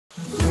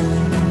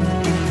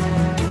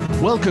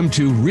Welcome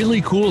to Really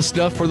Cool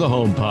Stuff for the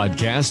Home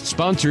podcast,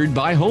 sponsored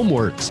by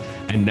Homeworks.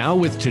 And now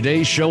with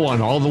today's show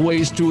on all the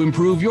ways to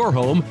improve your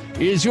home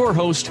is your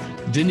host,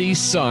 Denise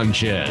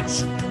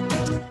Sanchez.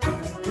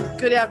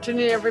 Good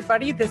afternoon,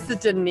 everybody. This is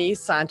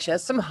Denise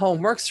Sanchez from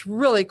Homeworks,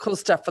 really cool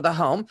stuff for the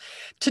home.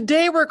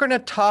 Today, we're going to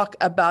talk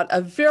about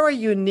a very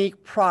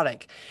unique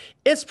product.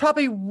 It's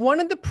probably one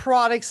of the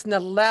products in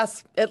at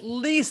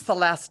least the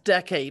last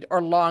decade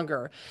or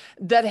longer,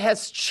 that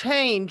has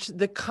changed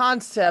the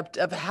concept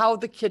of how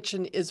the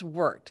kitchen is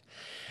worked.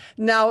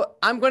 Now,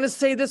 I'm going to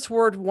say this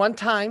word one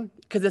time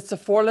because it's a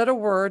four-letter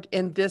word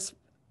in this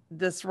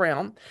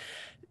realm.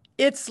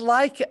 It's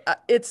like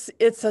it's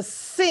a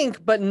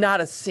sink, but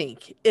not a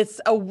sink. It's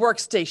a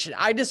workstation.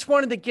 I just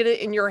wanted to get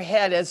it in your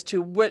head as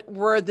to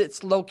where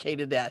it's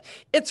located at.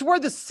 It's where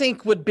the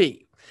sink would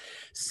be.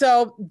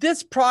 So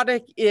this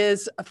product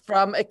is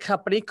from a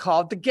company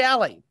called the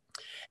Galley,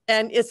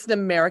 and it's an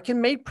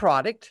American-made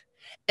product,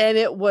 and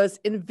it was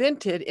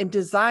invented and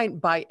designed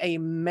by a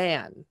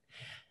man.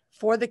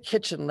 For the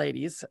kitchen,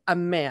 ladies, a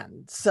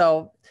man.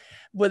 So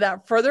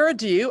without further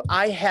ado,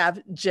 I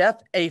have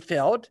Jeff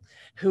Afield,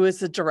 who is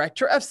the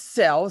director of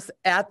sales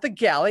at the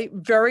Galley.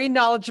 Very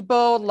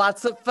knowledgeable,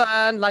 lots of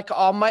fun, like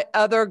all my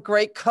other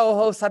great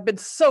co-hosts. I've been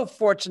so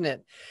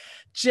fortunate.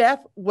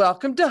 Jeff,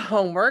 welcome to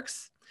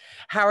Homeworks.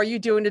 How are you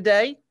doing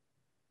today?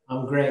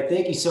 I'm great.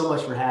 Thank you so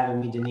much for having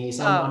me, Denise.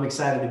 I'm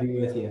excited to be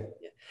with you.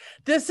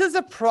 This is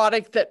a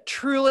product that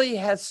truly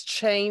has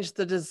changed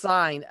the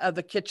design of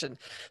the kitchen.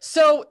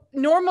 So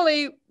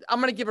normally, I'm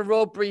going to give a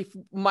real brief,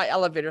 my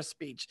elevator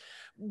speech.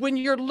 When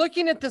you're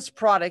looking at this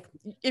product,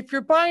 if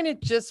you're buying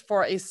it just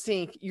for a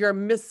sink, you're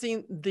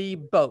missing the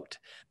boat,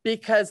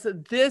 because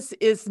this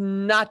is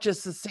not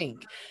just a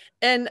sink.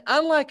 And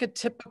unlike a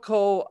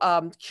typical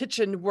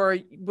kitchen where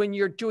when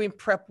you're doing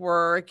prep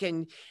work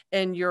and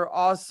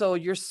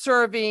you're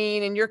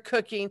serving and you're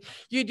cooking,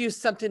 you do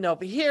something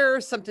over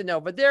here, something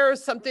over there,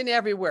 something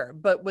everywhere.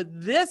 But with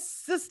this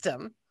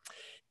system,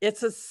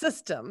 it's a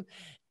system.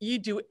 You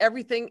do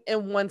everything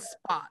in one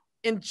spot.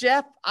 And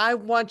Jeff, I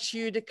want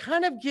you to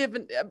kind of give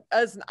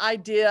us an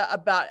idea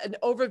about an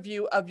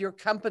overview of your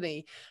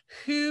company,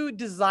 who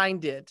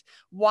designed it,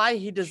 why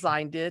he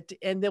designed it,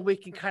 and then we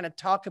can kind of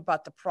talk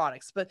about the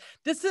products. But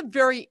this is a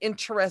very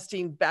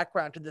interesting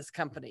background to this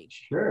company.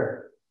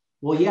 Sure.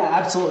 Well, yeah,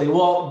 absolutely.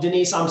 Well,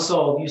 Denise, I'm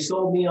sold. You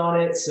sold me on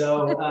it,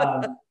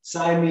 so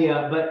sign me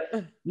up.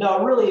 But no,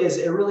 it really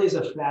is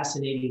a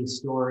fascinating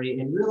story.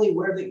 And really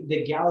where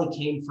the Galley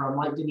came from,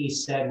 like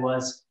Denise said,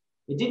 was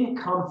it didn't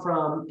come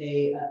from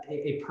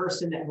a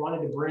person that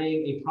wanted to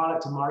bring a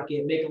product to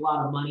market, make a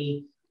lot of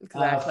money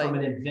from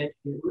an invention.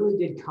 It really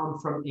did come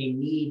from a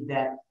need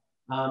that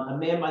a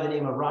man by the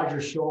name of Roger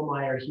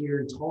Schollmeyer here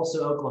in Tulsa,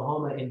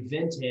 Oklahoma,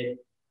 invented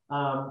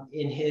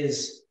in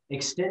his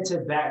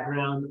extensive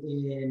background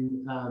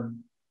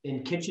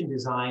in kitchen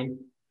design.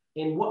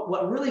 And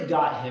what really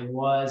got him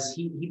was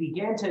he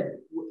began to,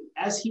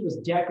 as he was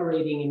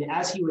decorating and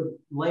as he would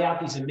lay out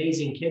these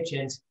amazing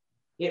kitchens,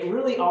 it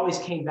really always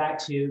came back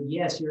to,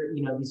 yes,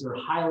 these are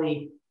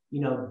highly,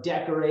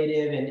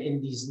 decorative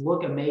and these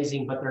look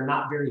amazing, but they're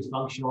not very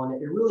functional. And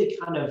it really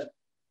kind of,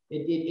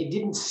 it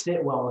didn't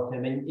sit well with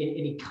him. And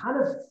he kind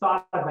of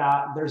thought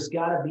about, there's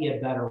got to be a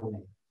better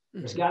way.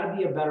 There's got to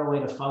be a better way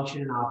to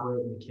function and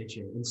operate in the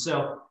kitchen. And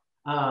so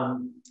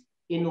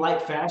in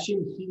like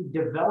fashion, he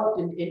developed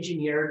and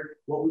engineered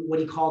what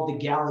he called the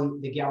Galley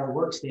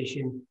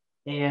Workstation.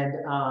 And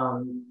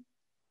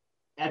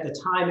at the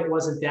time, it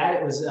wasn't that.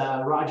 It was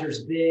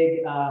Roger's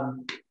big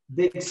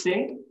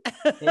sink.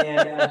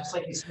 And just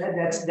like you said,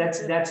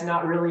 that's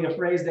not really a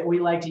phrase that we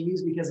like to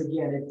use, because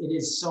again, it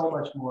is so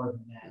much more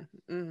than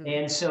that. Mm-hmm.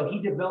 And so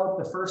he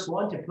developed the first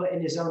one to put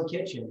in his own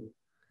kitchen.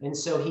 And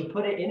so he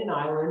put it in an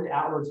island,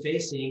 outward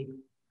facing.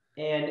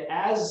 And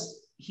as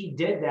he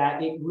did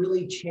that, it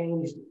really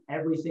changed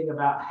everything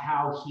about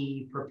how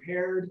he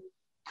prepared,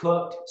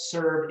 cooked,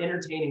 served,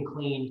 entertained, and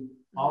cleaned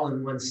all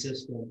in one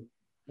system.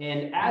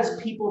 And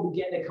as people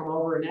began to come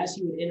over and as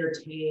he would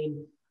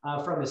entertain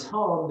from his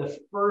home, the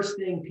first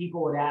thing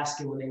people would ask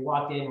him when they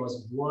walked in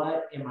was,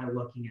 what am I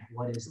looking at?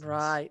 What is this?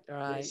 Right.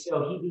 And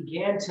so he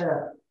began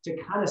to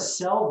kind of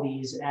sell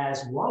these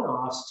as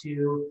one-offs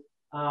to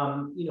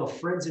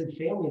friends and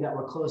family that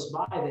were close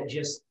by that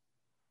just,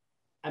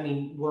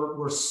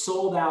 were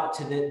sold out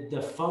to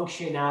the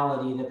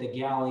functionality that the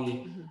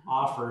Galley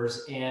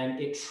offers. And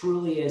it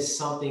truly is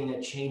something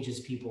that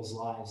changes people's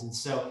lives. And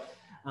so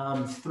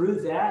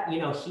through that,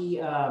 he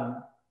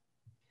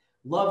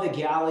loved the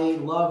Galley,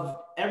 loved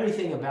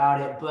everything about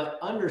it, but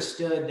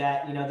understood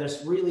that,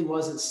 this really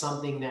wasn't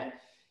something that,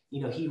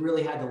 he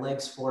really had the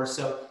legs for.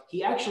 So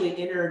he actually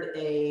entered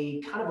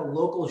a kind of a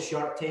local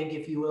Shark Tank,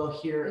 if you will,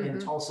 here in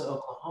Tulsa,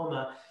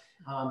 Oklahoma,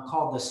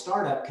 called the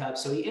Startup Cup.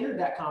 So he entered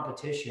that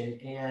competition,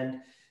 and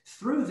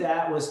through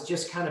that was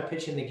just kind of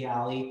pitching the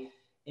Galley.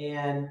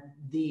 And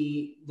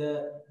the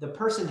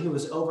person who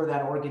was over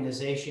that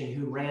organization,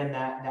 who ran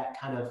that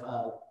kind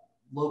of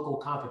local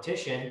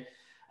competition,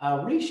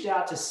 reached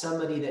out to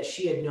somebody that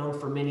she had known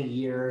for many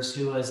years,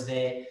 who was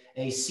a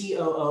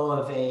COO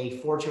of a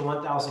Fortune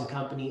 1000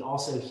 company,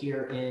 also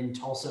here in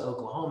Tulsa,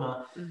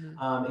 Oklahoma,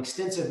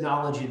 extensive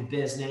knowledge in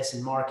business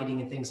and marketing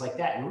and things like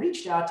that, and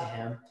reached out to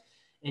him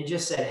and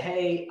just said,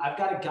 hey, I've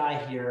got a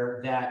guy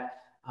here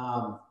that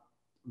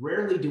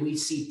rarely do we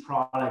see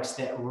products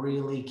that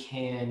really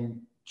can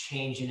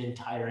change an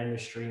entire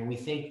industry. And we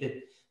think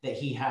that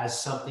he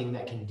has something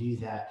that can do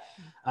that.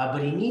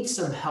 But he needs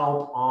some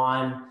help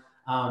on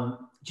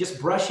just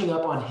brushing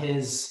up on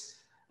his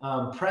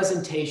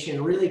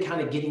presentation, really kind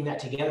of getting that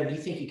together. Do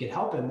you think you could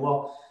help him?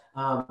 Well,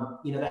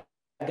 that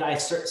guy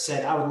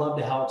said, I would love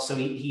to help. So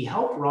he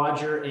helped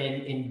Roger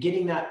in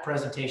getting that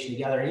presentation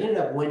together, and he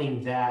ended up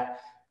winning that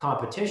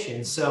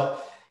competition. So,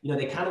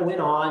 they kind of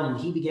went on, and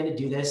he began to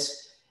do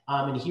this.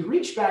 And he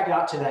reached back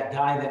out to that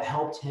guy that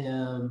helped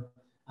him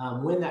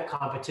win that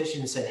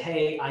competition and said,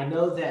 hey, I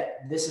know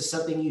that this is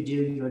something you do.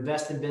 You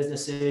invest in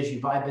businesses,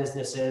 you buy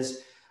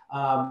businesses.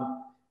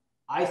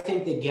 I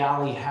think that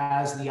Galley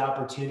has the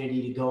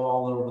opportunity to go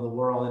all over the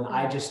world, and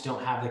I just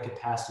don't have the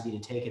capacity to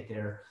take it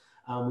there.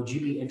 Would you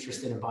be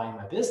interested in buying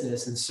my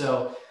business? And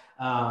so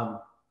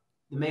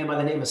the man by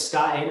the name of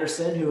Scott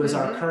Anderson, who is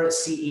our current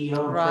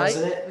CEO and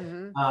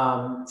president,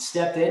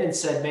 stepped in and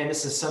said, man,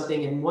 this is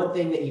something. And one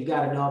thing that you've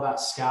got to know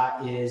about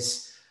Scott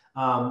is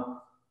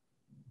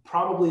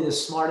probably the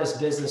smartest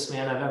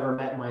businessman I've ever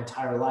met in my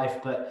entire life.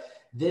 But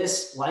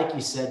this, like you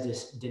said,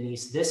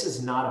 Denise, this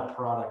is not a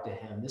product to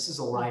him. This is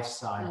a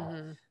lifestyle.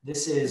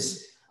 This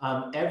is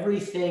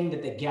everything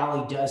that the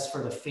Galley does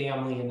for the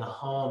family and the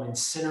home, and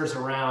centers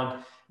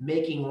around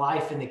making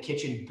life in the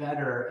kitchen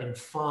better and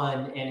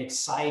fun and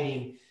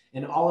exciting.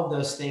 And all of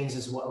those things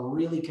is what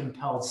really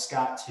compelled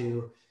Scott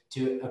to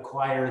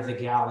acquire the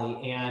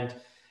Galley. And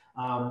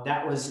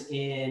that was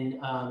in,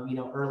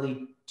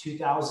 early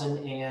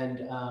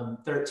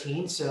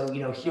 2013. So,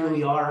 here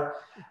we are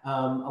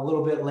a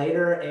little bit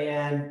later,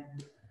 and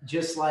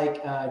just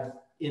like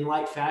in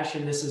like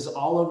fashion, this is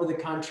all over the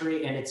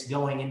country, and it's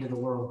going into the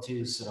world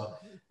too. So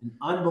an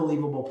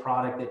unbelievable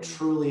product that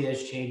truly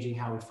is changing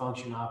how we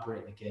function and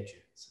operate in the kitchen.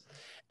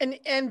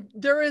 And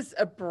there is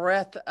a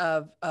breadth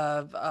of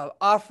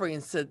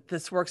offerings that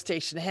this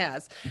workstation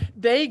has.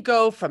 They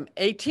go from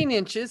 18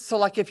 inches. So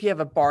like if you have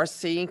a bar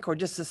sink or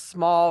just a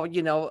small,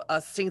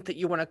 a sink that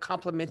you want to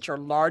complement your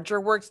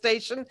larger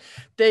workstation,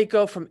 they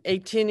go from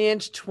 18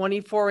 inch,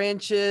 24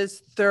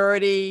 inches,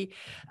 30,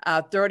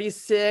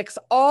 36,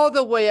 all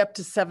the way up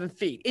to 7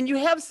 feet. And you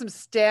have some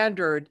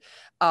standard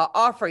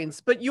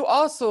offerings, but you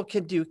also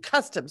can do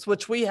customs,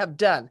 which we have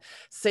done.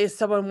 Say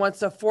someone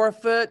wants a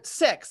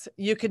 4'6",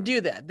 you can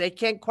do that. They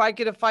can't quite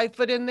get a 5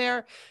 foot in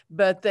there,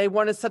 but they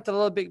wanted something a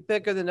little bit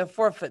bigger than a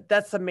 4 foot.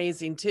 That's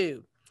amazing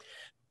too.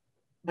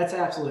 That's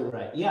absolutely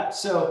right. Yeah.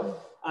 So,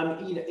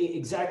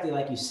 exactly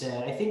like you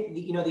said, I think,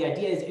 the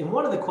idea is, and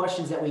one of the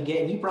questions that we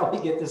get, and you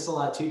probably get this a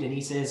lot too,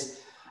 Denise,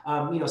 is,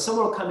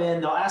 someone will come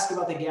in, they'll ask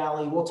about the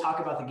Galley, we'll talk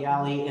about the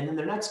Galley, and then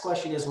their next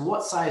question is,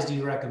 what size do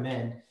you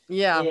recommend?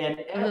 Yeah. And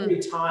every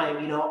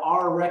time,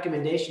 our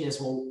recommendation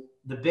is, well,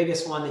 the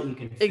biggest one that you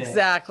can fit.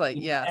 Exactly.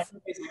 Yes.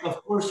 Like,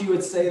 of course you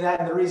would say that.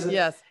 And the reason,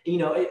 yes,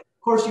 of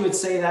course you would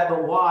say that,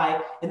 but why?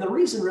 And the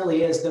reason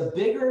really is, the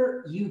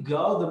bigger you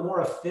go, the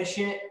more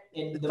efficient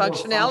and the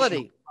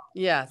functionality. More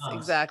yes,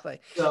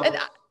 exactly. So,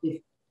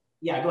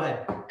 yeah, go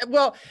ahead.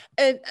 Well,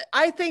 and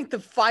I think the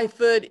 5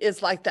 foot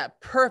is like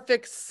that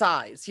perfect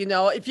size.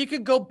 If you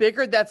could go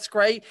bigger, that's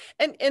great.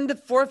 And the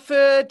 4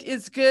 foot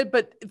is good,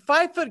 but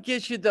 5 foot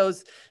gives you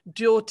those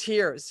dual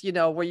tiers,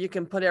 where you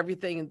can put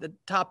everything in the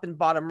top and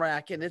bottom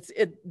rack. And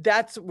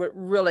that's what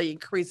really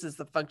increases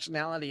the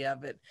functionality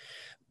of it.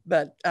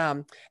 But,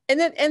 and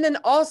then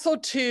also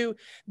too,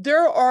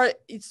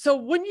 so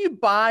when you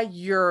buy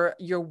your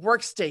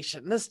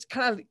workstation, let's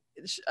kind of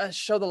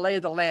show the lay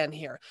of the land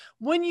here.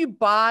 When you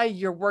buy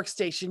your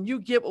workstation, you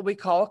get what we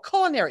call a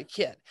culinary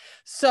kit.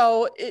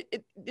 So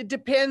it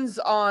depends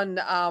on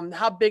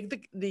how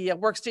big the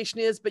workstation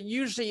is, but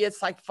usually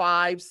it's like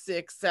 5,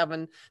 6,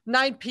 7,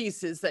 9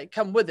 pieces that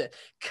come with it.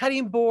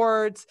 Cutting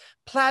boards,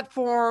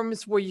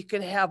 platforms where you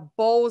can have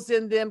bowls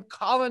in them,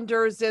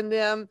 colanders in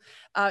them.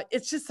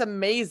 It's just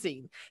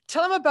amazing.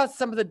 Tell them about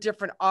some of the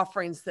different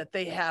offerings that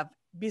they have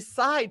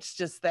besides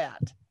just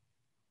that.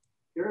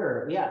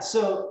 Sure. Yeah.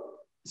 So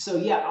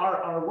yeah,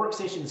 our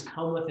workstations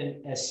come with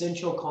an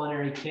essential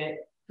culinary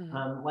kit.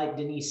 Like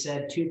Denise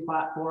said, 2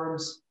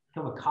 platforms,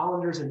 come with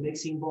colanders and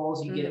mixing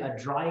bowls. You get a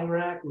drying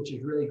rack, which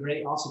is really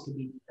great. Also can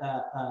be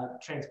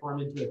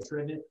transformed into a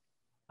trivet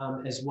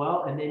as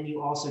well. And then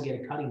you also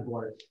get a cutting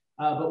board.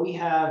 But we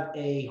have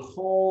a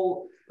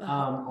whole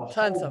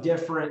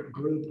different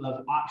group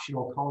of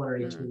optional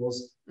culinary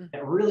tools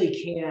that really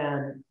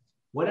can,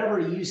 whatever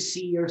you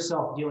see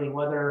yourself doing,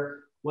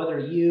 whether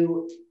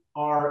you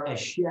are a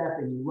chef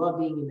and you love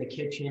being in the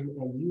kitchen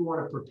and you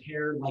want to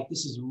prepare, like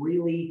this is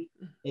really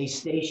a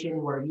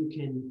station where you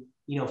can,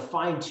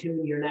 fine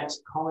tune your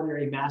next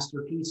culinary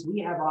masterpiece. We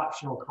have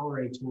optional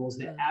culinary tools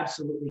that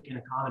absolutely can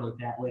accommodate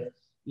that with,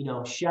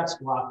 chef's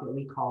block that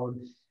we call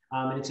them.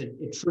 And it's a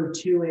true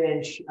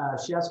 2-inch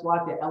chef's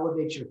block that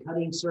elevates your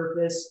cutting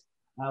surface,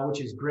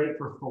 which is great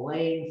for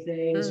filleting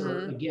things,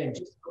 or again,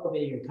 just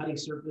elevating your cutting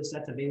surface.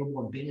 That's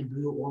available in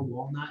bamboo or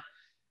walnut.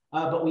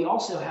 But we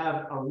also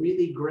have a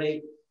really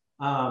great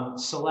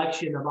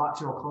selection of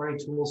optional culinary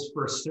tools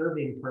for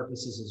serving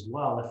purposes as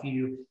well.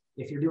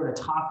 If you're doing a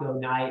taco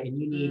night and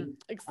you need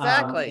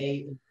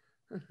exactly.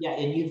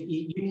 And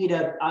you need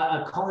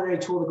a culinary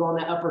tool to go on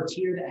that upper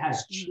tier that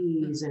has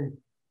cheese and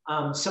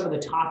some of the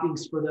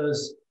toppings for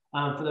those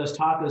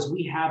tacos,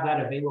 we have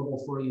that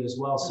available for you as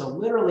well. So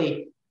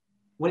literally,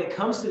 when it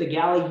comes to the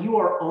Galley, you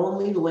are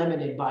only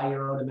limited by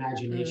your own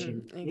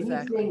imagination.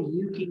 Exactly. Anything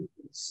you can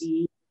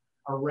see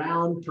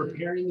around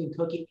preparing and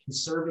cooking and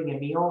serving a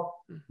meal,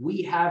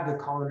 we have the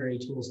culinary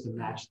tools to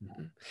match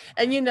that.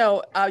 And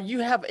you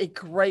have a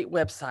great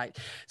website.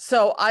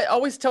 So I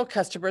always tell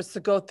customers to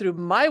go through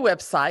my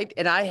website,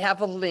 and I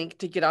have a link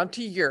to get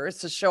onto yours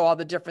to show all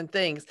the different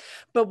things.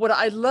 But what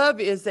I love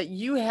is that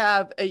you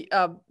have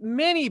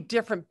many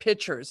different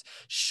pictures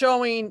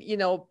showing,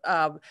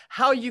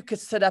 how you could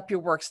set up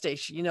your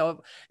workstation.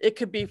 It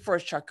could be for a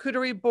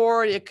charcuterie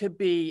board. It could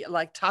be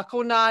like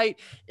taco night.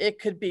 It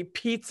could be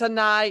pizza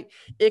night.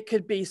 It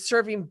could be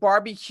serving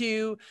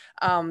barbecue.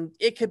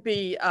 It could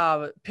be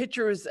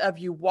pictures of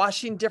you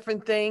washing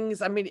different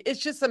things. I mean, it's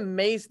just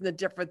amazing the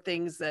different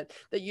things that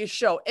you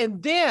show.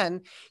 And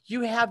then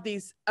you have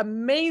these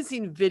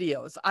amazing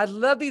videos. I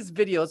love these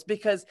videos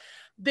because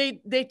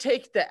they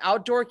take the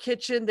outdoor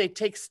kitchen, they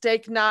take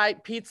steak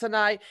night, pizza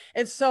night.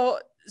 And so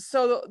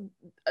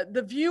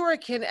the viewer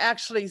can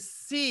actually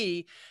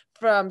see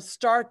from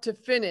start to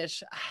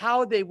finish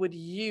how they would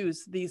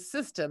use these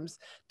systems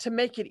to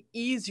make it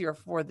easier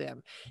for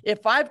them.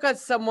 If I've got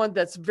someone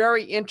that's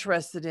very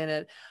interested in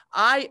it,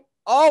 I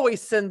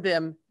always send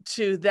them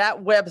to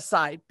that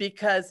website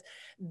because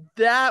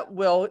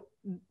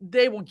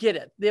they will get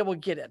it. They will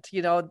get it,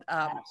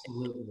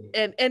 Absolutely.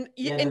 And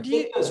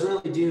the videos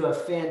really do a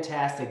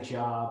fantastic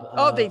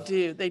job. They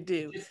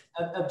do.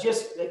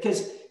 Just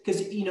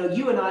because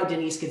you and I,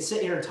 Denise, could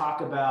sit here and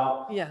talk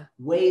about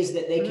ways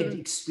that they could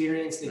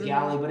experience the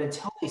Galley, but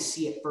until they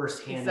see it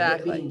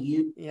firsthand, being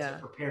used as a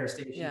prepare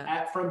station,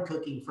 from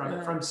cooking from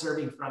it, from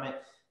serving from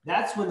it,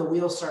 that's when the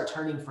wheels start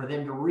turning for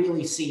them to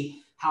really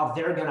see how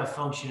they're going to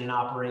function and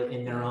operate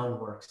in their own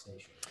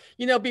workstation.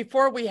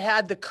 Before we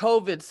had the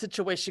COVID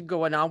situation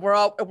going on,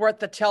 we're at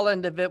the tail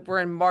end of it. We're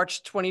in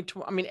March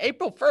 2020.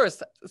 April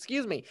 1st,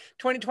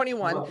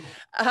 2021.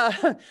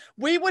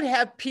 We would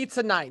have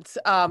pizza nights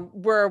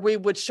where we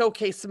would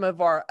showcase some of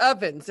our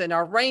ovens and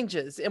our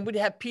ranges, and we'd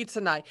have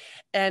pizza night.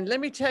 And let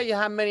me tell you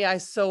how many I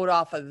sold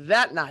off of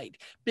that night,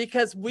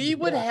 because we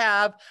would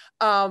have,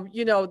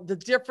 the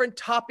different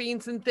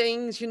toppings and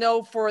things,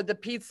 for the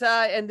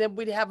pizza. And then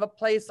we'd have a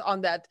place on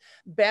that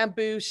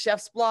bamboo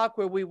chef's block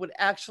where we would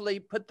actually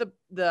put the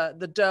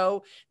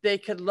dough. They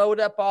could load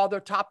up all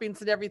their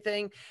toppings and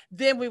everything.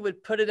 Then we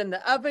would put it in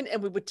the oven,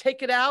 and we would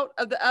take it out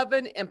of the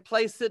oven and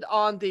place it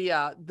on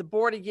the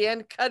board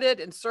again, cut it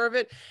and serve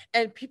it.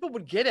 And people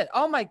would get it.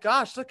 Oh my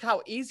gosh, look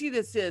how easy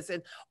this is.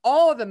 And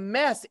all the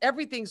mess,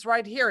 everything's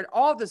right here. And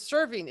all the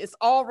serving is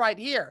all right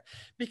here.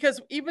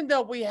 Because even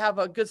though we have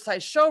a good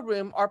sized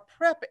showroom, our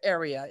prep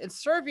area and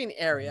serving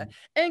area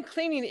and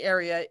cleaning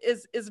area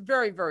is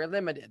very, very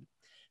limited.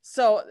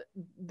 So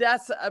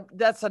that's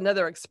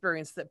another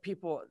experience that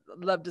people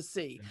love to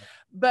see.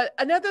 But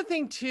another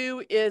thing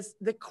too is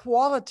the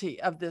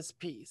quality of this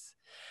piece.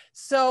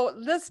 So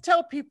let's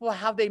tell people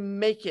how they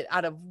make it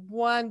out of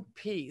one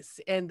piece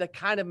and the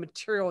kind of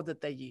material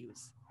that they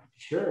use.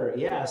 Sure.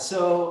 Yeah.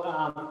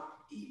 So,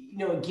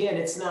 again,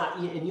 it's not,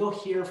 and you'll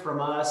hear from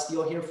us,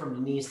 you'll hear from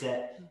Denise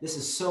that this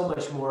is so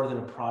much more than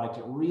a product.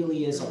 It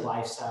really is a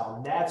lifestyle.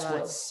 And that's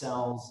what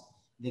sells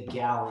the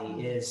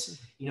Galley is,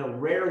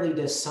 rarely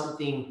does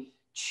something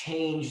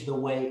change the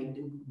way,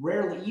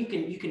 rarely you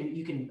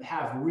can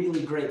have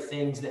really great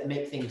things that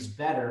make things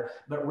better,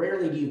 but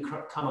rarely do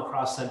you come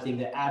across something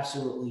that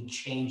absolutely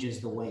changes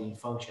the way you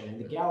function. And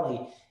the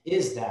Galley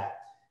is that.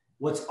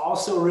 What's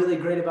also really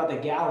great about the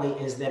Galley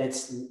is that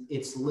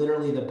it's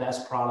literally the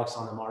best products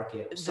on the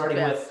market. Starting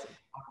with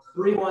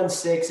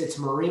 316, it's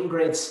marine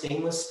grade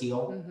stainless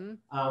steel,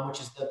 which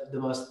is the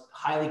most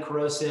highly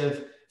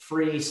corrosive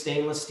free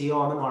stainless steel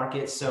on the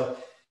market. So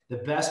the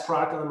best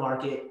product on the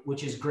market,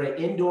 which is great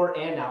indoor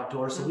and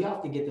outdoor. So we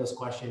often get those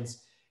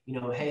questions,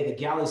 hey, the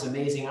Galley is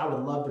amazing. I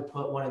would love to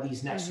put one of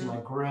these next to my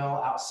grill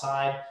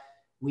outside.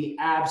 We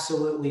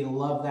absolutely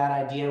love that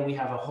idea. We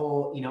have a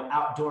whole,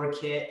 outdoor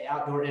kit,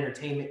 outdoor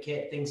entertainment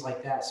kit, things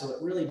like that. So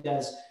it really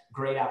does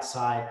great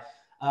outside.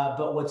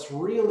 But what's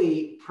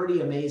really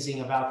pretty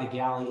amazing about the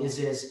Galley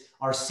is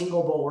our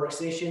single bowl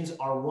workstations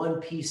are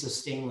one piece of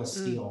stainless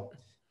steel.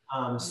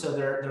 So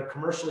they're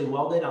commercially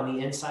welded on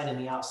the inside and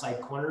the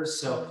outside corners.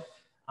 So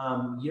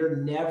you're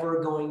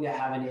never going to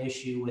have an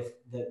issue with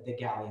the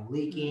Galley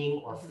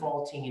leaking or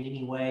faulting in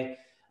any way.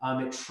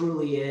 It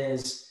truly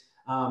is,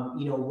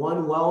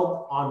 one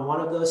weld on one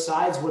of those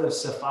sides would have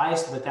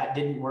sufficed, but that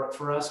didn't work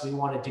for us. We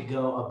wanted to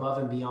go above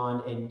and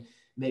beyond and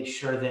make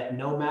sure that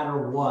no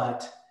matter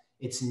what,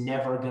 it's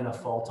never going to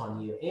fault on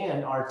you.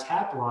 And our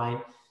tap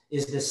line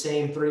is the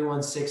same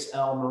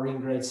 316L marine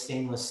grade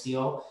stainless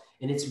steel,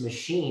 and it's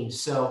machined.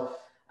 So,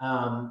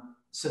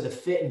 so the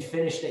fit and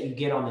finish that you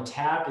get on the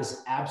tap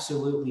is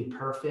absolutely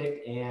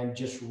perfect and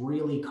just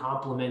really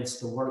complements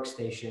the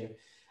workstation.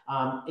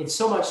 It's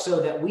so much so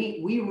that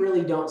we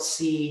really don't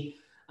see,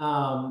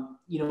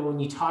 you know, when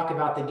you talk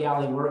about the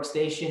Galley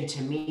workstation,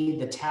 to me,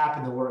 the tap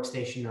and the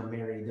workstation are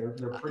married.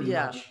 They're pretty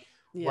much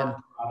one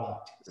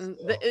product. So,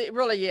 it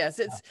really is.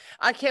 It's,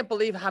 I can't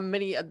believe how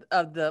many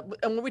of the,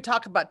 and when we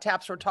talk about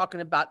taps, we're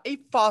talking about a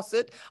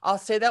faucet. I'll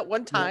say that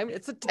one time.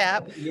 It's a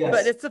tap,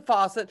 but it's a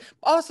faucet.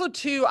 Also,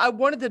 too, I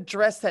wanted to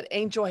dress that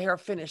angel hair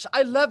finish.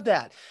 I love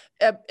that.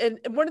 And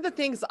one of the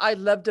things I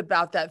loved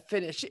about that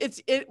finish,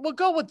 it will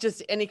go with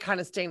just any kind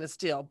of stainless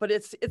steel, but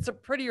it's a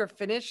prettier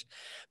finish.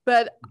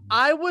 But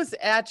I was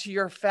at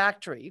your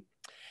factory,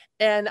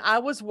 and I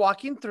was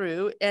walking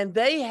through, and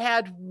they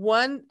had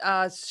one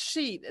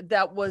sheet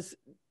that was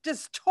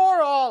just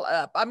tore all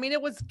up. I mean,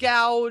 it was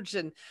gouged,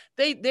 and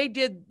they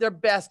did their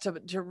best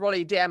to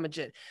really damage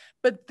it.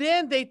 But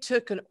then they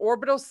took an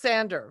orbital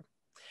sander,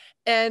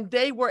 and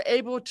they were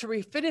able to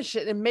refinish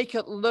it and make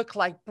it look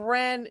like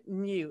brand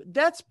new.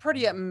 That's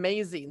pretty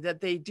amazing that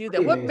they do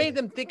that. What made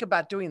them think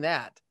about doing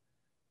that?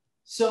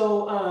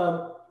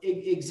 So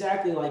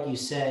exactly like you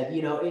said,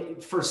 you know,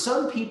 for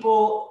some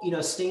people, you know,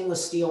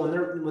 stainless steel,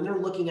 when they're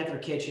looking at their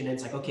kitchen,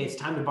 it's like, okay, it's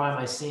time to buy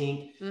my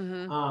sink.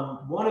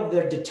 One of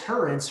the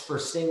deterrents for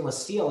stainless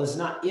steel is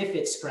not if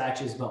it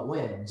scratches, but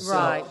when.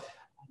 Right. So,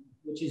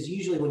 which is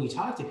usually when you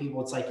talk to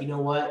people, it's like, you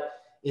know what,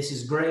 this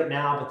is great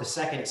now, but the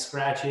second it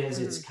scratches,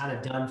 it's kind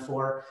of done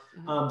for.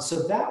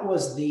 So that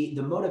was the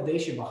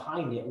motivation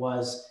behind it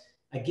was,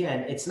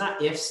 again, it's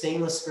not if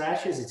stainless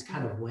scratches, it's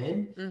kind of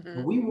when.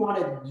 But we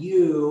wanted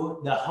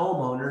you, the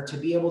homeowner, to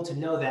be able to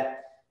know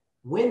that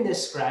when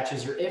this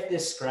scratches or if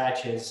this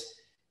scratches,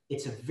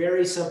 it's a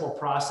very simple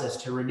process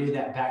to renew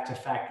that back to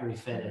factory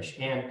finish.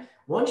 And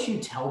once you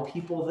tell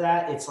people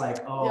that, it's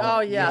like,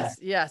 oh yes.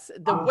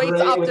 The I'm weight's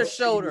great off with their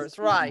shoulders.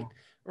 Right.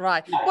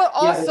 Yeah, Well,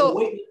 also, the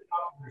weight is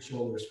off their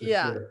shoulders for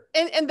sure.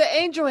 And the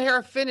angel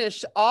hair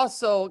finish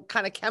also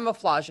kind of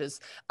camouflages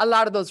a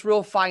lot of those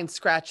real fine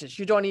scratches.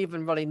 You don't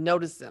even really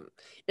notice them.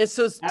 It's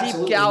those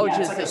deep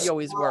gouges like that you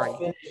always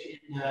worry.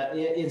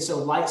 And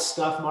so light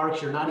scuff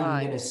marks you're not even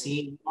going to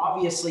see.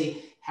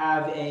 Obviously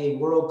have a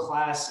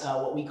world-class,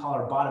 what we call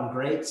our bottom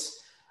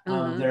grates.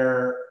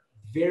 They're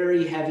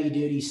very heavy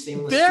duty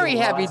stainless steel rods.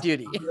 Heavy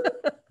duty.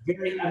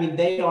 I mean,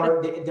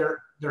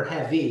 they're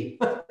heavy.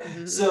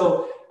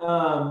 So,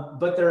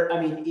 but they're,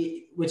 I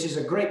mean, which is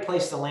a great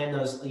place to land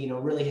those, you know,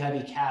 really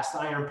heavy cast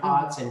iron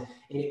pots, and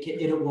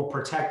it will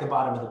protect the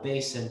bottom of the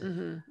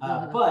basin.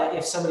 But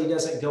if somebody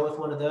doesn't go with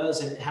one of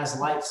those and has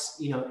lights,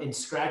 you know, and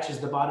scratches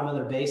the bottom of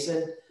their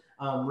basin,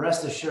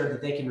 rest assured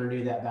that they can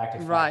renew that back to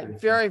factory. Right,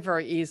 very,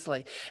 very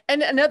easily.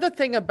 And another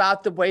thing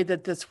about the way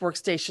that this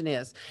workstation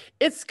is,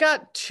 it's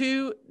got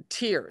 2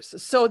 tiers.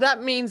 So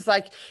that means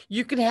like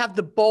you can have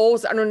the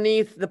bowls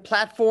underneath the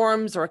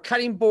platforms or a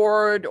cutting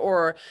board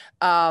or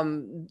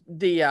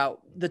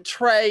the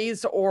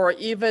trays or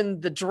even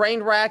the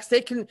drain racks.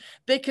 They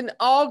can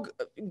all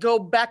go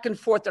back and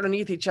forth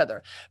underneath each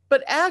other.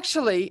 But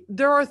actually,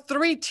 there are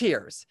 3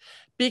 tiers.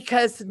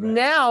 Because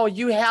now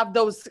you have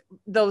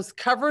those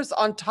covers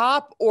on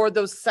top or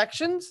those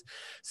sections.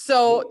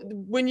 So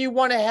when you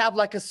want to have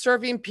like a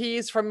serving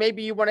piece for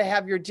maybe you want to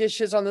have your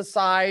dishes on the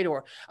side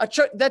or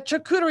that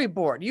charcuterie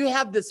board, you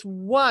have this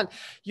one,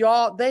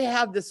 y'all, they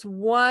have this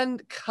one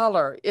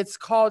color. It's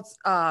called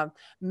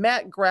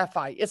matte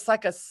graphite. It's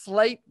like a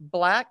slate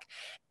black.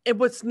 And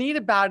what's neat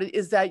about it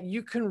is that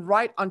you can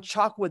write on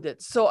chalk with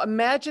it. So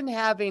imagine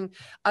having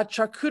a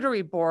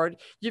charcuterie board.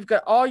 You've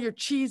got all your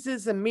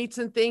cheeses and meats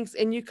and things,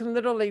 and you can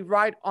literally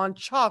write on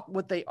chalk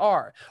what they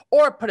are.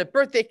 Or put a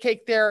birthday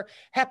cake there,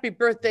 happy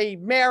birthday,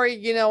 Mary,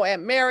 you know,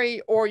 Aunt Mary.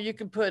 Or you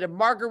can put a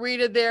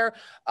margarita there,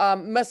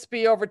 must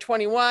be over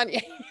 21.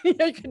 You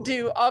can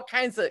do all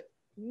kinds of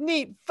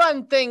neat,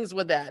 fun things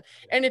with that.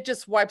 And it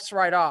just wipes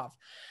right off.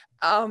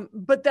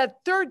 But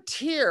that 3rd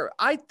tier,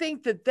 I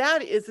think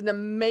that is an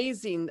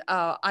amazing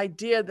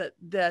idea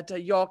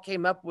that y'all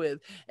came up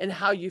with and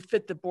how you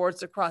fit the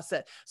boards across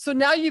that. So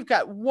now you've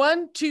got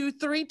 1, 2,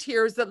 3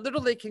 tiers that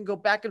literally can go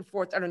back and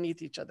forth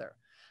underneath each other.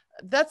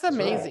 That's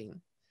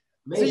amazing.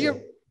 Right.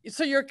 Amazing.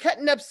 So you're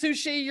cutting up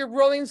sushi, you're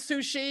rolling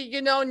sushi,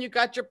 you know, and you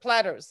got your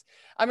platters.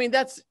 I mean,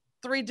 that's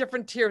 3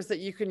 different tiers that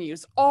you can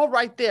use all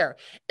right there.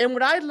 And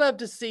what I'd love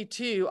to see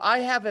too, I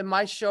have in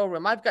my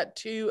showroom, I've got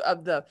 2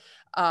 of the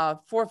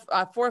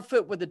 4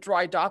 foot with a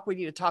dry dock. We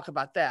need to talk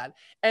about that.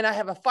 And I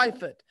have a 5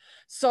 foot.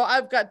 So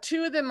I've got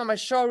 2 of them in my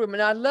showroom,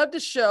 and I love to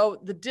show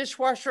the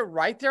dishwasher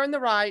right there on the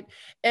right.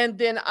 And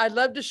then I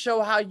love to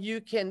show how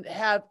you can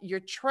have your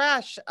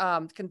trash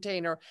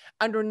container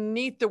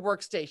underneath the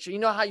workstation. You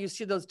know how you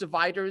see those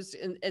dividers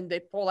and they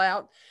pull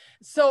out.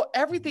 So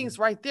everything's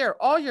right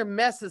there. All your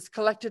mess is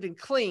collected and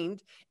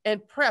cleaned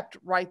and prepped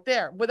right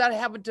there without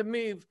having to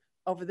move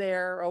over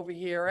there, over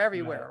here,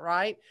 everywhere,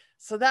 right?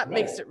 So that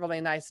makes it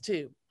really nice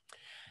too.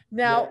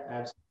 Now,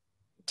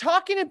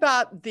 talking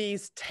about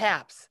these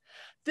taps,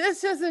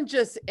 this isn't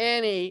just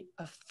any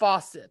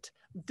faucet.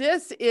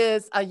 This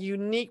is a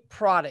unique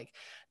product.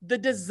 The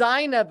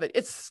design of it,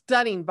 it's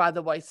stunning, by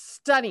the way,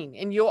 stunning.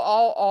 And you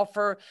all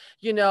offer,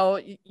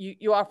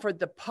 you offer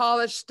the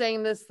polished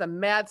stainless, the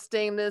matte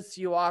stainless,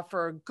 you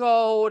offer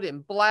gold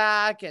and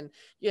black and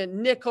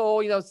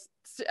nickel,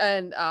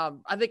 and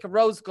I think a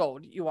rose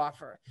gold you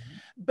offer.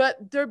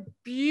 But they're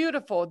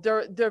beautiful.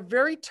 They're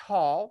very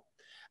tall.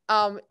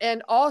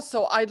 And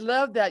also I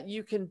love that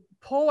you can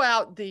pull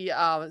out the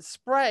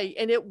spray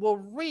and it will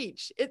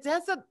reach. It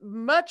has a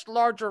much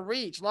longer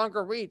reach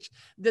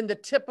than the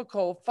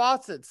typical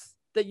faucets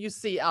that you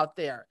see out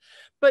there.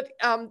 But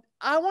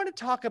I want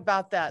to talk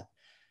about that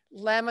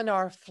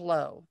laminar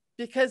flow,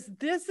 because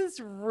this is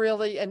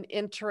really an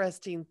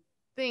interesting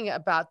thing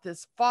about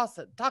this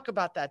faucet. Talk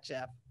about that,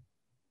 Jeff.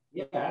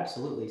 Yeah,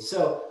 absolutely.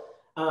 So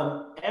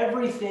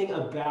everything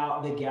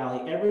about the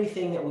Galley,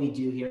 everything that we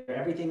do here,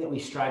 everything that we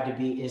strive to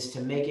be is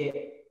to make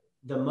it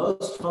the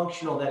most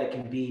functional that it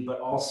can be, but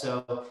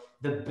also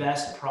the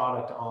best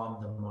product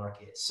on the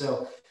market.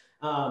 So,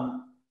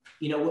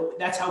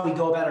 that's how we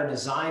go about our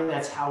design.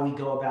 That's how we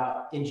go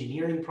about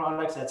engineering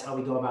products. That's how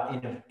we go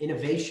about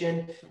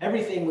innovation.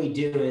 Everything we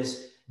do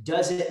is,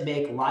 does it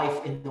make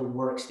life in the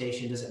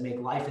workstation? Does it make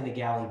life in the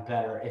Galley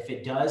better? If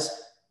it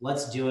does,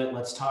 let's do it.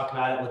 Let's talk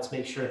about it. Let's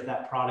make sure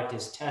that product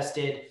is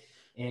tested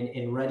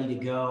and ready to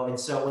go. And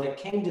so when it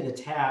came to the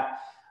tap,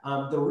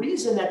 the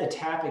reason that the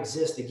tap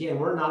exists, again,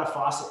 we're not a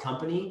faucet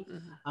company.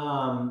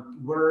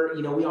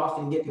 We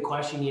often get the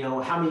question,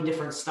 how many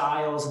different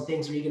styles and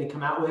things are you going to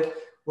come out with?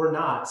 We're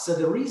not. So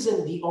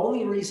the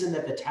only reason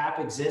that the tap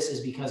exists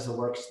is because the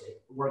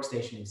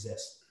workstation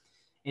exists.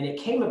 And it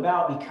came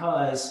about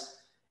because,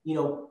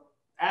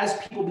 as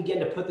people began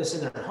to put this in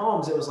their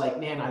homes, it was like,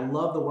 man, I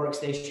love the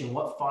workstation.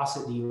 What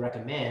faucet do you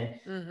recommend?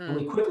 And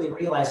we quickly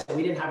realized that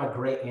we didn't have a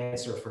great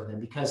answer for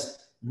them, because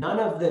none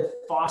of the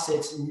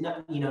faucets,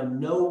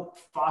 no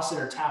faucet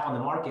or tap on the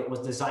market was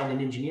designed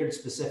and engineered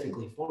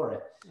specifically for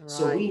it. Right.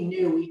 So we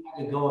knew we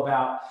had to go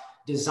about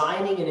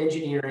designing and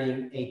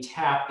engineering a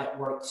tap that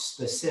worked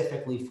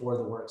specifically for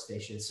the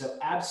workstation. So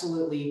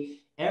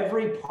absolutely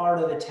every part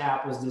of the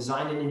tap was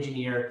designed and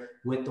engineered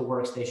with the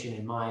workstation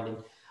in mind. And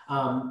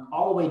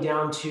all the way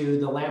down to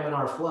the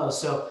laminar flow.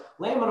 So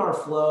laminar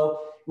flow,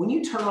 when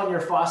you turn on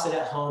your faucet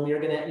at home, you're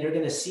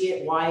gonna see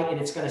it white and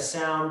it's gonna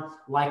sound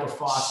like a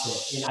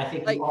faucet. And I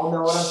think you all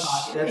know what I'm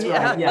talking. That's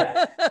right.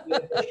 Yeah.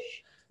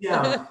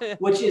 Yeah.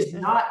 Which is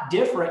not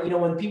different.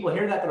 When people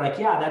hear that, they're like,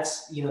 yeah,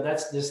 that's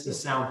just the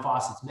sound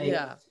faucets make.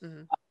 Yeah.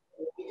 We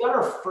got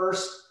our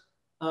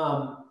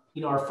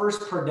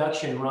first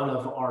production run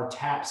of our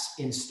taps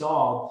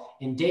installed,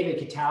 and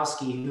David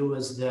Katowski, who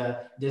was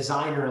the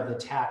designer of the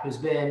tap, he's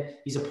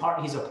a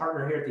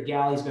partner here at the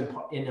Galley. He's been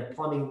in the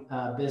plumbing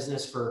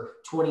business for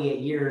 28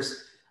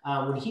 years.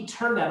 When he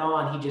turned that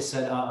on, he just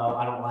said, "Uh-oh,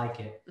 I don't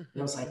like it." And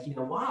I was like,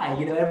 why?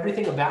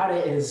 Everything about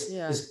it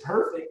is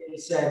perfect. And he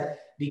said,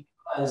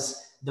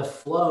 because the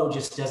flow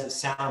just doesn't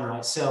sound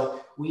right.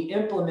 So we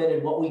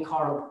implemented what we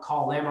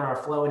call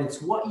laminar flow, and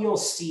it's what you'll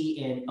see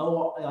in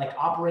like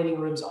operating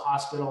rooms at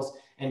hospitals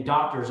and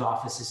doctors'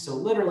 offices. So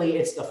literally,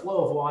 it's the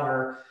flow of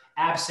water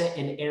absent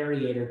an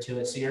aerator to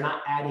it. So you're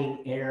not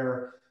adding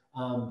air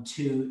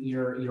to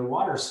your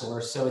water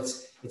source. So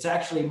it's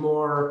actually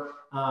more.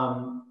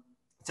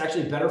 It's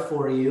actually better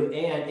for you,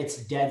 and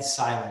it's dead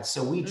silent.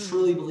 So we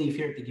truly believe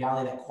here at the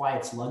Galley that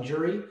quiet's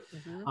luxury.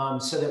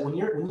 So that when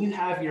you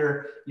have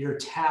your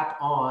tap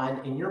on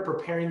and you're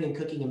preparing and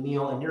cooking a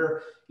meal, and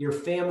your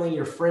family,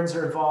 your friends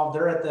are involved,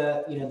 they're at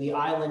the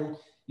island,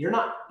 you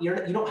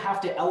don't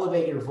have to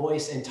elevate your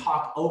voice and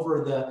talk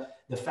over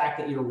the fact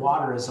that your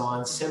water is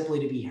on simply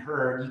to be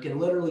heard. You can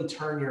literally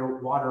turn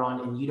your water on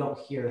and you don't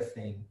hear a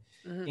thing,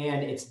 and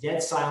it's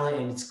dead silent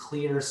and it's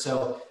clear.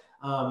 So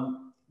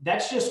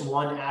that's just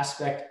one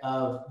aspect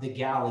of the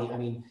Galley. I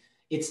mean,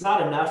 it's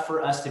not enough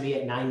for us to be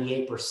at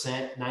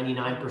 98%,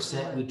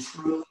 99%. We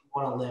truly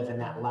want to live in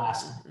that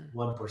last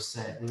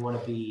 1%. We want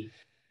to be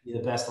the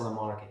best on the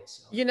market.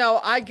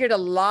 So. I get a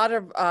lot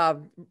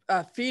of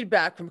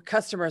feedback from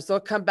customers. They'll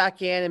come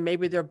back in and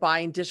maybe they're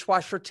buying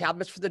dishwasher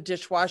tablets for the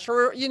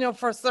dishwasher, or,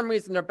 for some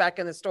reason they're back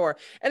in the store.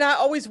 And I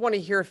always want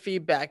to hear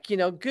feedback,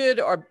 good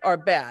or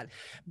bad.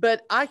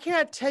 But I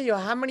can't tell you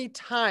how many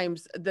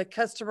times the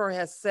customer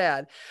has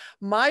said,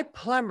 my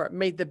plumber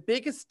made the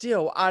biggest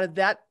deal out of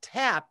that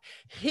tap.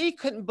 He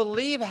couldn't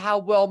believe how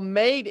well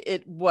made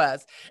it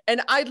was. And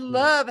I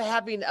love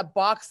having a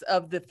box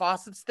of the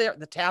faucets there,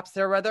 the taps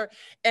there rather,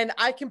 and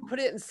I can put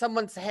it in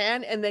someone's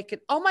hand and they can,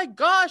 oh my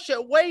gosh,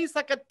 it weighs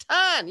like a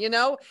ton,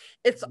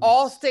 it's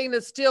all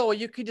stainless steel.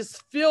 You can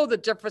just feel the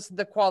difference in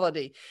the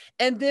quality.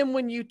 And then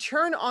when you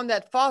turn on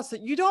that faucet,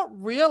 you don't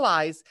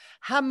realize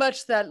how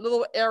much that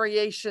little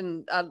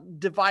aeration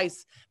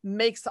device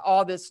makes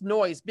all this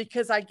noise,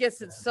 because I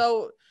guess it's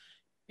so,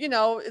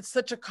 it's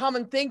such a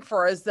common thing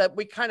for us that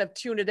we kind of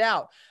tune it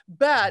out.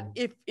 But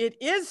if it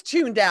is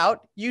tuned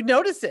out, you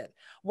notice it.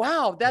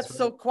 wow, that's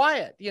so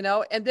quiet, you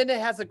know, and then it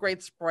has a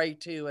great spray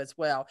too as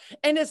well.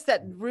 And it's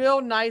that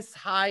real nice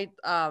high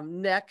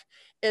neck.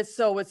 It's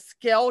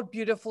scaled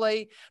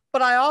beautifully,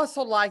 but I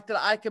also like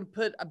that I can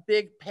put a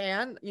big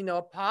pan, you know,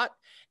 a pot,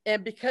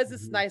 and because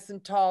it's nice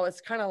and tall,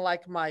 it's kind of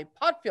like my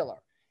pot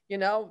filler, you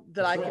know,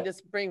 that I can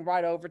just bring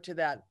right over to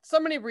that.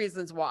 So many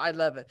reasons why I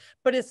love it,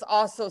 but it's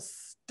also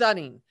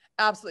stunning,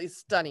 absolutely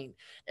stunning.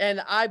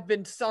 And I've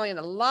been selling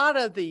a lot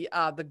of the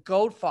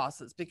gold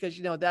faucets because,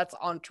 you know, that's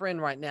on trend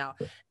right now,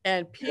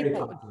 and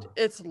people,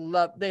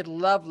 they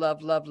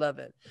love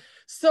it.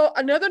 So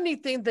another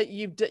neat thing that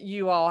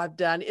you all have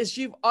done is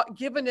you've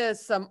given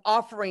us some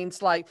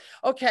offerings like,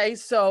 okay,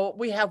 so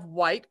we have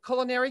white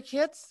culinary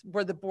kits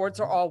where the boards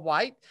are all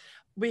white.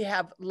 We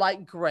have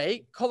light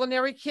gray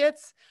culinary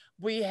kits.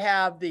 We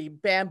have the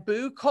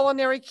bamboo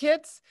culinary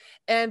kits.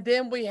 And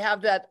then we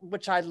have that,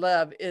 which I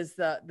love, is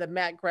the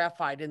matte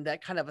graphite in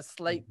that kind of a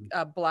slate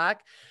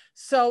black.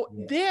 So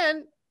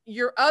then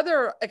your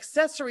other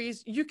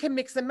accessories, you can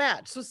mix and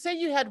match. So say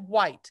you had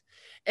white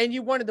and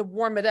you wanted to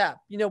warm it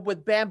up, you know,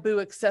 with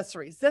bamboo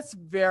accessories. That's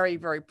very,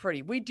 very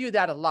pretty. We do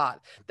that a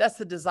lot. That's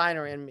the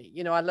designer in me.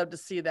 You know, I love to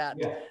see that,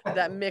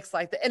 that mix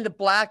like that. And the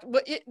black,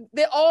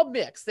 they all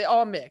mix.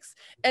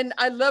 And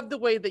I love the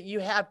way that you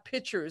have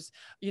pictures,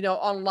 you know,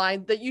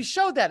 online that you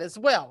show that as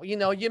well. You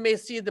know, you may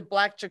see the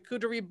black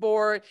charcuterie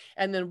board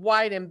and then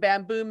white and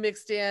bamboo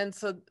mixed in.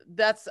 So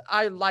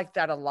I like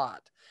that a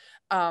lot.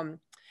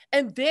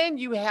 And then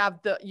you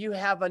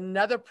have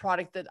another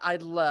product that I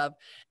love,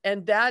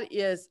 and that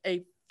is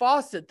a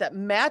faucet that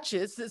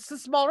matches. It's a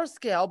smaller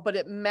scale, but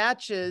it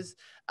matches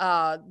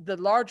the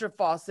larger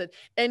faucet,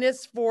 and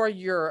it's for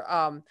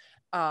your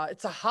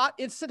it's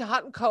instant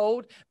hot and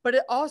cold, but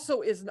it also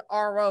is an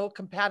RO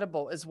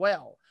compatible as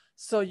well.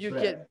 So you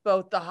get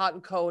both the hot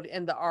and cold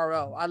and the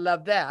RO. I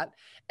love that.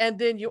 And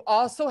then you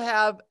also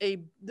have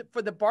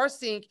for the bar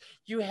sink,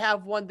 you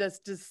have one that's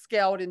just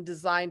scaled and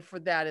designed for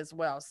that as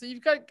well. So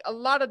you've got a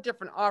lot of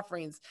different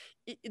offerings.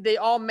 They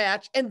all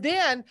match. And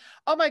then,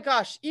 oh my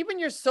gosh, even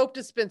your soap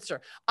dispenser.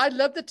 I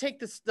love to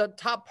take the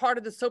top part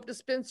of the soap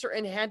dispenser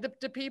and hand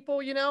it to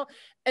people, you know,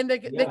 and they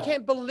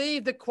can't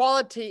believe the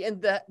quality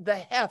and the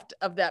heft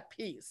of that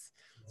piece.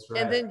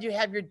 And then you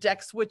have your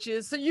deck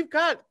switches. So you've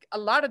got a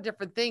lot of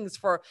different things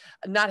for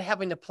not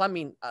having a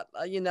plumbing,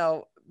 you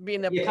know,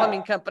 being a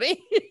plumbing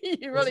company.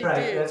 You really do.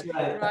 That's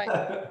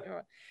right.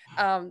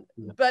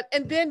 But,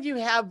 and then you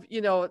have,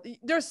 you know,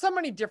 there's so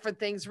many different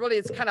things. Really,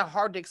 it's kind of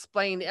hard to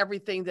explain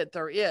everything that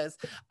there is.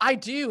 I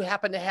do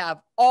happen to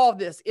have all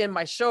this in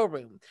my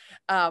showroom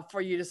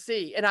for you to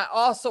see. And I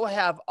also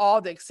have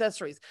all the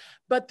accessories.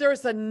 But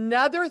there's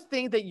another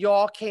thing that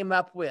y'all came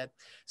up with.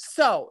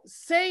 So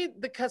say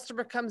the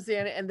customer comes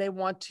in and they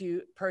want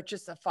to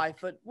purchase a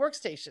 5-foot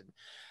workstation.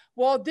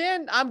 Well,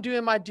 then I'm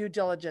doing my due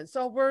diligence.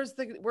 So where's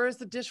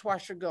the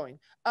dishwasher going?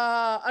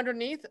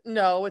 Underneath?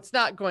 No, it's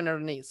not going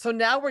underneath. So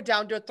now we're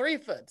down to a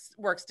 3-foot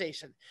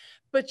workstation.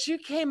 But you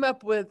came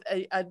up with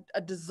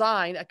a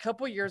design a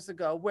couple years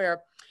ago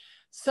where,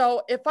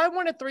 so if I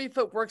want a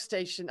 3-foot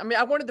workstation, I mean,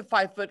 I wanted the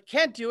 5-foot,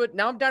 can't do it.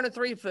 Now I'm down to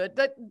 3-foot.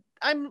 That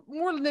I'm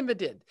more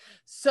limited.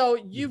 So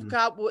you've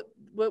got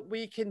what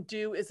we can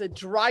do is a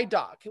dry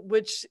dock,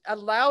 which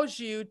allows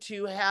you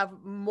to have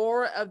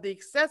more of the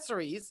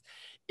accessories.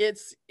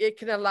 It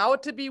can allow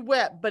it to be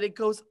wet, but it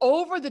goes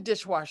over the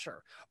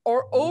dishwasher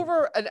or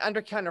over an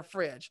undercounter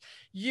fridge.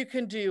 You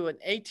can do an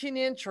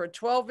 18-inch or a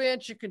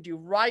 12-inch. You can do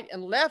right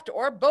and left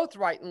or both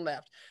right and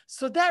left.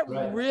 So that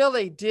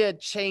really did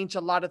change a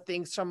lot of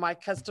things from my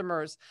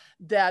customers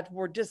that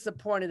were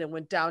disappointed and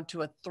went down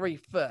to a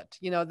 3-foot.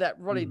 You know, that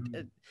really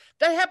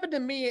that happened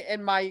to me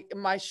in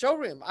my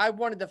showroom. I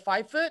wanted the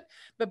 5-foot,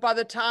 but by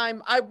the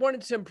time I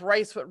wanted to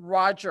embrace what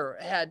Roger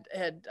had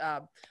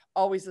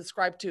always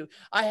ascribed to.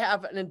 I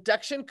have an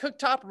induction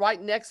cooktop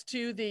right next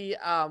to the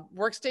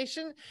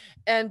workstation.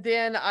 And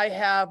then I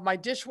have my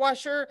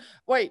dishwasher.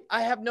 Wait,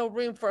 I have no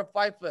room for a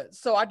 5-foot.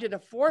 So I did a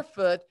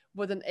 4-foot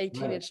with an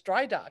 18-inch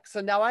dry dock.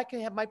 So now I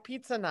can have my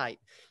pizza night,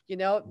 you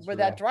know, where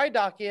that dry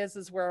dock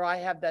is where I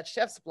have that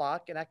chef's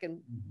block and I can,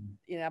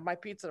 you know, have my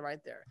pizza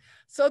right there.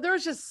 So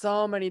there's just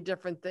so many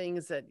different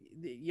things that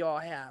you all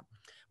have.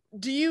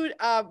 Do you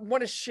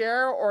want to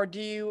share, or do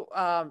you,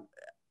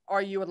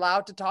 are you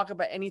allowed to talk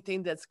about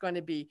anything that's going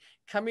to be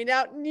coming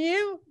out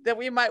new that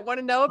we might want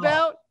to know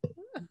about?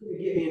 You're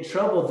gonna get me in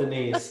trouble,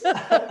 Denise.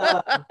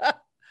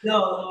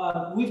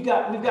 No, we've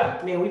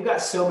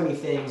got so many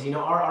things. You know,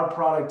 our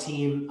product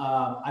team,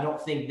 I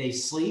don't think they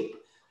sleep,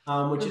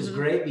 which is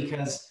great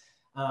because,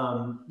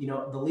 you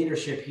know, the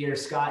leadership here,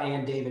 Scott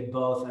and David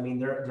both, I mean,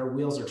 their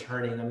wheels are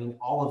turning. I mean,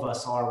 all of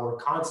us are. We're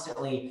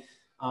constantly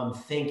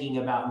thinking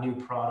about new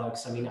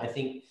products. I mean,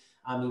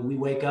 we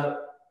wake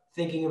up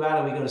thinking about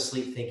it, we go to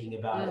sleep thinking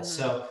about it.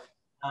 So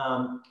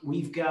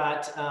we've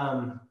got,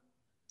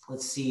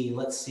 let's see,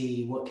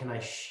 what can I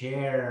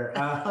share?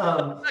 Come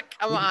on.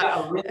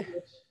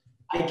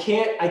 I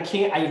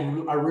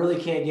really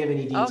can't give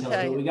any details,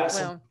 but we got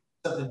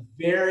something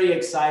very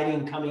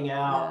exciting coming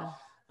out.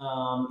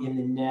 in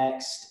the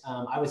next,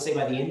 I would say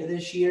by the end of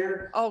this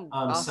year. Oh, Something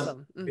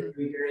awesome.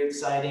 very, very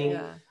exciting.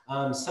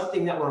 Yeah.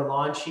 Something that we're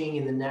launching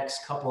in the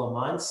next couple of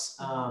months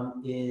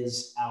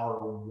is our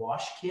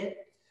wash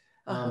kit.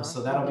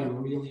 So that'll be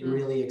really,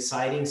 really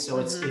exciting. So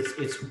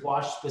it's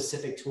wash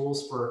specific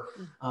tools for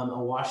a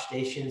wash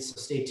station. So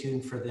stay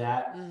tuned for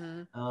that.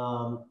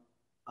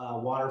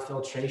 Water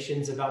filtration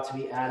is about to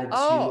be added to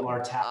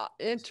our tap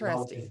as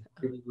well, which is interesting.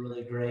 really,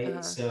 really great.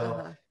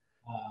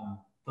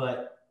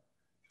 But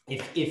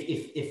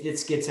if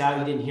this gets out,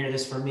 you didn't hear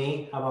this from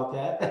me. How about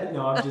that?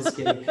 No, I'm just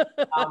kidding.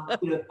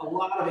 A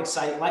lot of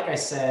excitement. Like I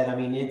said, I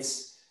mean,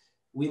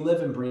 we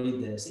live and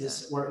breathe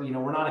this.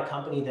 We're not a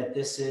company that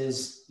this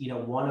is,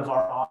 one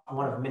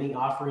of many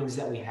offerings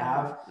that we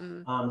have.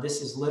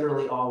 This is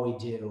literally all we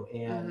do,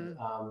 and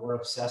we're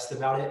obsessed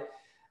about it,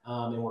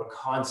 and we're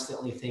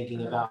constantly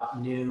thinking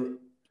about new,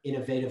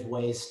 innovative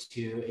ways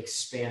to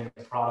expand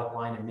the product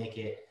line and make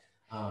it.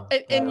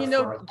 And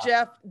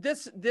Jeff,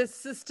 this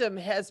system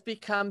has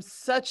become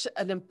such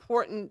an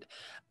important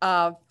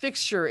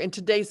fixture in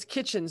today's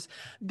kitchens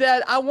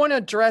that I want to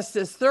address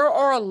this. There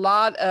are a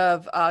lot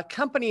of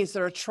companies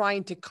that are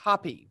trying to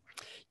copy,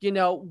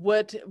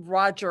 what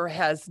Roger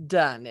has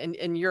done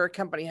and your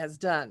company has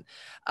done.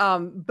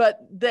 But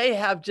they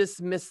have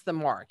just missed the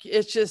mark.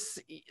 It's just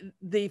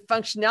the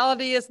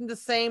functionality isn't the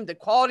same. The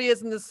quality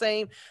isn't the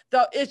same.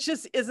 Though it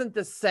just isn't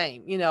the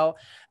same,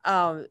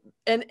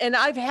 and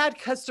I've had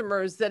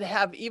customers that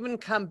have even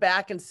come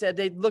back and said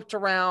they looked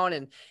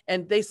around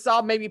and they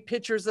saw maybe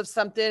pictures of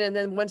something. And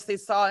then once they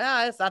saw,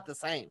 it's not the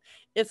same.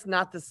 It's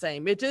not the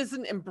same. It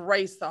doesn't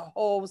embrace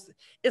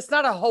it's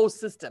not a whole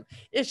system.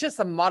 It's just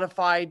a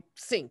modified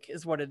sink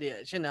is what it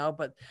is,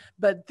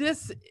 but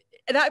this,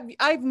 and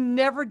I've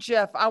never,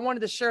 Jeff, I wanted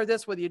to share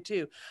this with you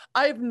too.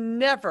 I've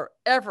never,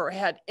 ever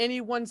had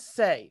anyone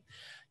say,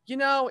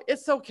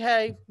 it's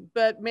okay,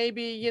 but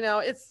maybe,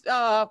 it's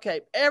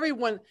okay.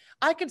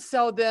 I could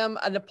sell them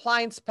an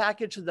appliance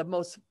package of the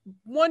most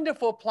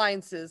wonderful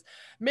appliances.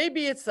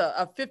 Maybe it's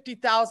a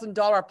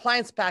 $50,000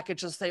 appliance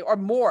package, let's say, or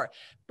more,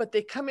 but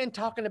they come in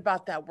talking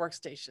about that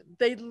workstation.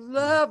 They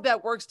love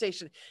that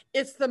workstation.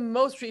 It's the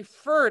most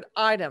referred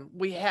item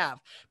we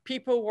have.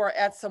 People were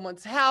at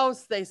someone's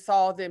house. They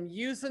saw them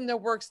using the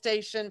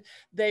workstation.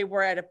 They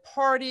were at a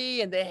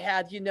party and they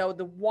had,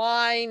 the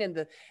wine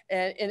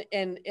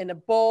and a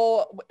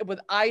bowl with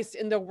ice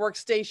in the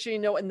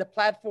workstation, in the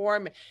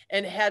platform,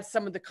 and had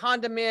some of the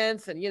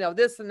condiments and,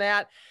 this and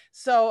that.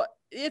 So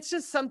it's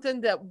just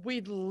something that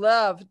we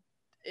love.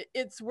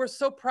 We're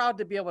so proud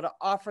to be able to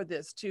offer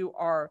this to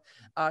our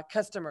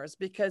customers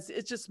because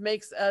it just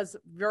makes us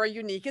very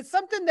unique. It's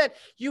something that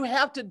you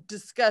have to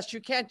discuss.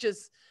 You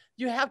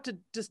have to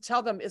just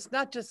tell them it's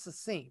not just a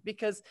sink,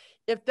 because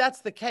if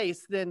that's the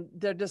case, then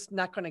they're just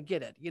not going to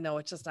get it.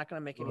 It's just not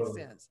going to make any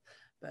sense.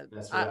 But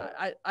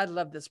right. I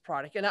love this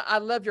product, and I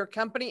love your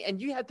company.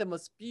 And you had the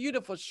most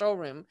beautiful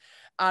showroom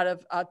out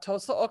of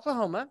Tulsa,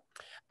 Oklahoma.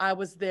 I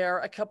was there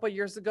a couple of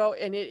years ago,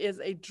 and it is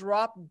a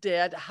drop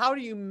dead. How do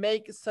you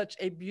make such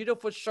a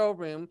beautiful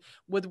showroom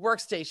with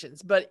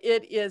workstations? But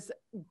it is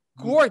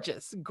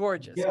gorgeous,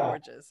 gorgeous.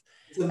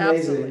 It's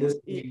amazing.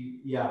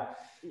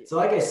 So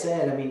like I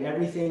said, I mean,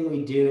 everything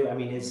we do, I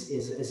mean,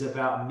 is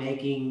about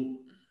making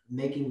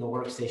the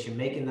workstation,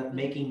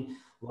 making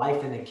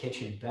life in the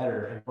kitchen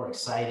better and more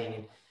exciting.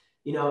 And,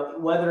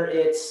 whether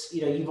it's,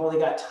 you've only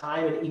got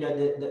time and,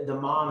 the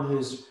mom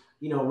who's,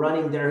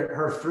 running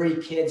her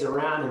 3 kids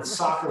around in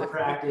soccer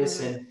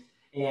practice and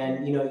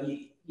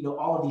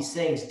all of these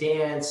things,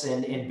 dance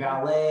and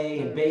ballet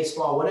and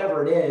baseball,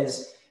 whatever it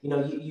is,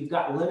 you've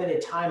got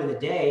limited time in the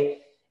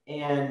day,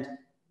 and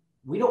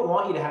we don't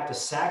want you to have to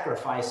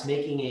sacrifice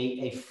making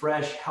a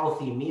fresh,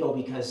 healthy meal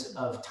because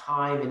of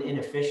time and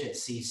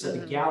inefficiency. So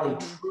the Galley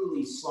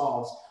truly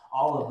solves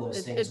all of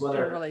those things. It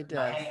really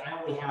does. Hey,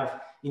 I only have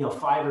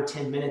 5 or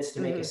 10 minutes to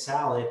make a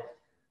salad.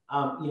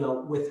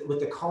 With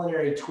the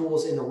culinary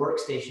tools in the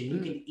workstation, you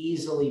can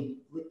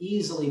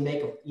easily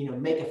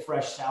make a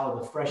fresh salad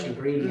with fresh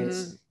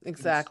ingredients.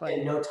 Exactly.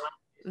 In no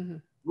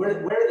time. Where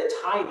the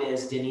time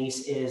is,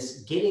 Denise,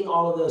 is getting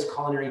all of those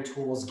culinary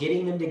tools,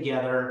 getting them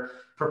together,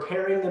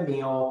 preparing the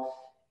meal.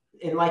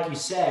 And like you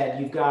said,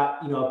 you've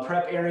got, a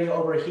prep area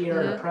over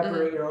here and a prep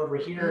area over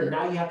here. And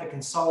now you have to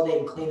consolidate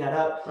and clean that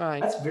up.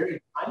 Right. That's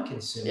very time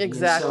consuming.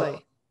 Exactly.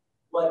 So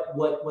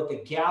what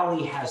the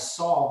Galley has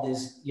solved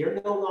is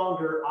you're no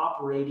longer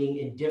operating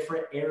in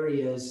different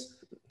areas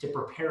to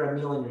prepare a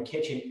meal in your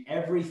kitchen.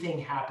 Everything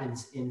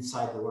happens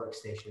inside the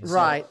workstation.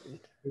 Right. So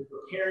you're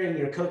preparing,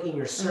 you're cooking,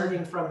 you're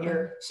serving from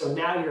here. So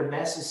now your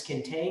mess is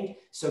contained.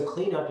 So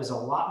cleanup is a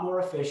lot more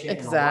efficient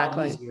and a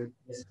lot easier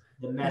because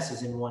the mess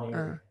is in one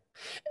area.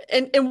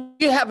 And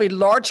you have a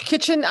large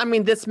kitchen, I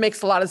mean, this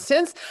makes a lot of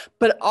sense.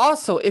 But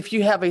also, if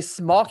you have a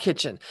small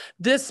kitchen,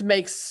 this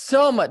makes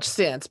so much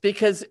sense,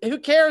 because who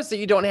cares that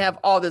you don't have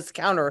all this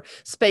counter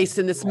space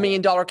in this $1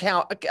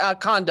 million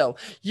condo?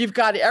 You've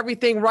got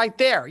everything right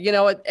there, you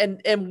know,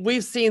 and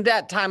we've seen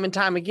that time and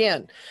time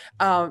again.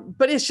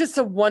 But it's just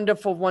a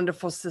wonderful,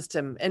 wonderful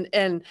system.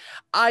 And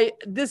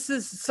this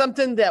is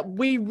something that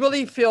we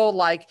really feel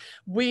like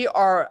we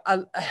are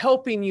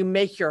helping you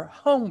make your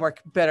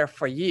homework better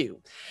for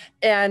you.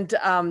 And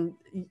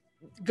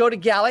go to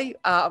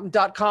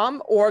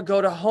Galley.com or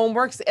go to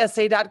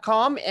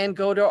homeworkssa.com and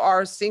go to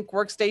our sync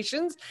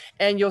workstations,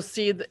 and you'll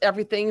see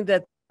everything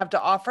that have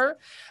to offer,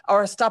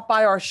 or stop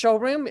by our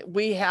showroom.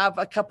 We have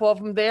a couple of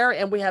them there,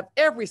 and we have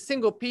every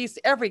single piece,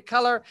 every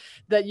color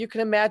that you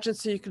can imagine,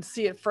 so you can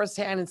see it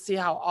firsthand and see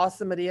how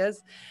awesome it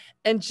is.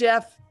 And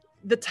Jeff,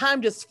 the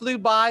time just flew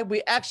by.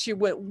 We actually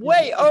went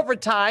way over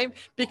time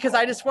because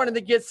I just wanted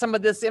to get some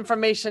of this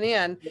information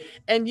in,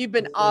 and you've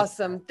been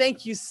awesome.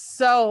 Thank you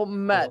so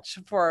much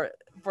for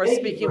speaking with us.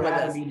 Thank you for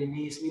having me,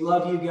 Denise. We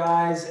love you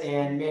guys,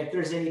 and man, if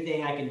there's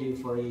anything I can do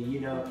for you,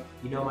 you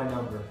know my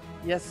number.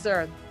 Yes,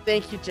 sir.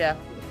 Thank you, Jeff.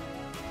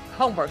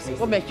 Homeworks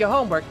will make your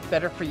homework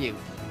better for you.